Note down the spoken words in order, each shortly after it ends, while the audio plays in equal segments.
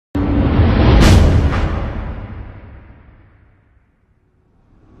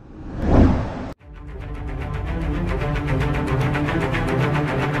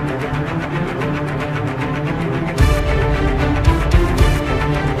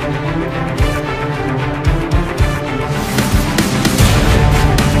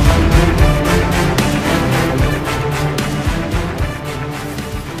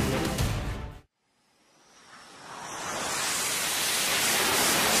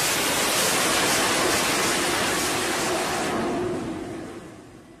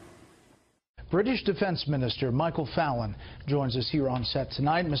British Defense Minister Michael Fallon joins us here on set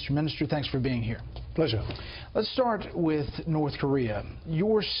tonight. Mr. Minister, thanks for being here. Pleasure. Let's start with North Korea.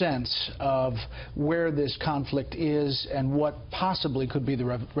 Your sense of where this conflict is and what possibly could be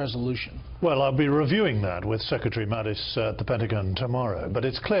the resolution. Well, I'll be reviewing that with Secretary Mattis at the Pentagon tomorrow. But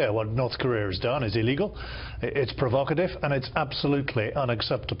it's clear what North Korea has done is illegal, it's provocative, and it's absolutely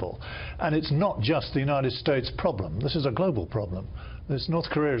unacceptable. And it's not just the United States problem. This is a global problem. North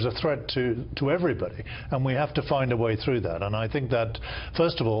Korea is a threat to everybody, and we have to find a way through that. And I think that,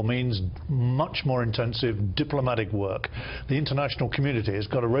 first of all, means much more intensive diplomatic work. The international community has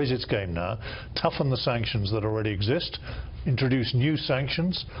got to raise its game now, toughen the sanctions that already exist, introduce new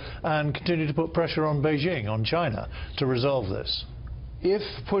sanctions, and continue to put pressure on Beijing, on China, to resolve this. If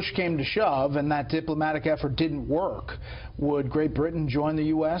push came to shove and that diplomatic effort didn't work, would Great Britain join the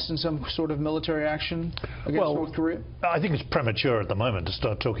U.S. in some sort of military action against North Korea? I think it's premature at the moment to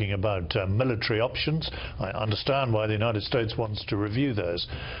start talking about military options. I understand why the United States wants to review those,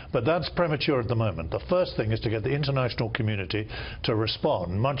 but that's premature at the moment. The first thing is to get the international community to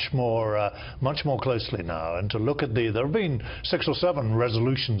respond much more closely now, and to look at there have been 6 or 7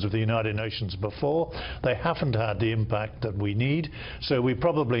 resolutions of the United Nations before. They haven't had the impact that we need. So we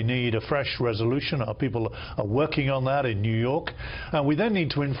probably need a fresh resolution. Our people are working on that in New York. And we then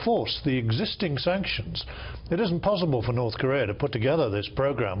need to enforce the existing sanctions. It isn't possible for North Korea to put together this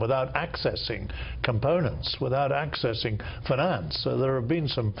program without accessing components, without accessing finance. So there have been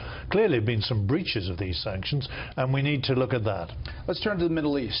clearly been some breaches of these sanctions, and we need to look at that. Let's turn to the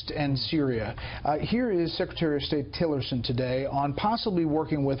Middle East and Syria. Here is Secretary of State Tillerson today on possibly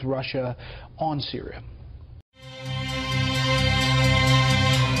working with Russia on Syria.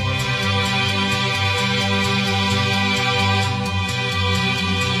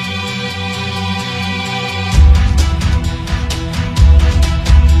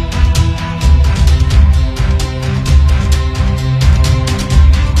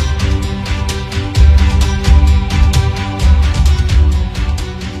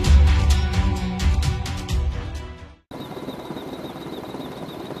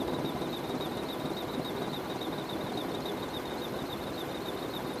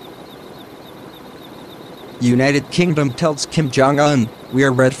 United Kingdom tells Kim Jong-un, "We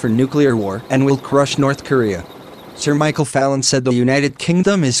are ready for nuclear war and will crush North Korea." Sir Michael Fallon said the United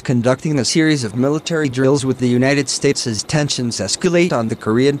Kingdom is conducting a series of military drills with the United States as tensions escalate on the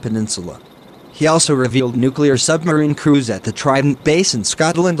Korean peninsula. He also revealed nuclear submarine crews at the Trident base in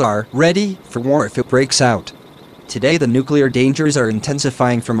Scotland are ready for war if it breaks out. Today the nuclear dangers are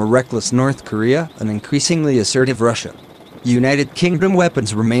intensifying from a reckless North Korea and increasingly assertive Russia. United Kingdom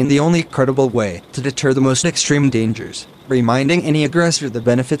weapons remain the only credible way to deter the most extreme dangers, reminding any aggressor the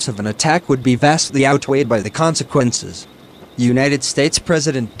benefits of an attack would be vastly outweighed by the consequences. United States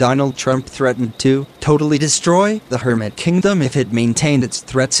President Donald Trump threatened to totally destroy the Hermit Kingdom if it maintained its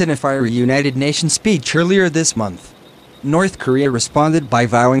threats in a fiery United Nations speech earlier this month. North Korea responded by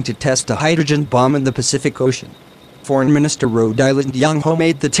vowing to test a hydrogen bomb in the Pacific Ocean. Foreign Minister Rhode Island Young-ho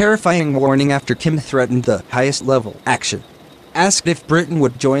made the terrifying warning after Kim threatened the highest-level action. Asked if Britain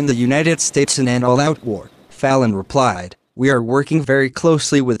would join the United States in an all-out war, Fallon replied, "We are working very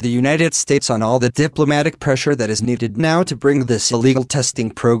closely with the United States on all the diplomatic pressure that is needed now to bring this illegal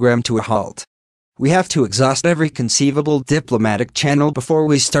testing program to a halt. We have to exhaust every conceivable diplomatic channel before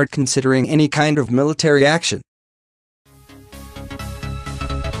we start considering any kind of military action."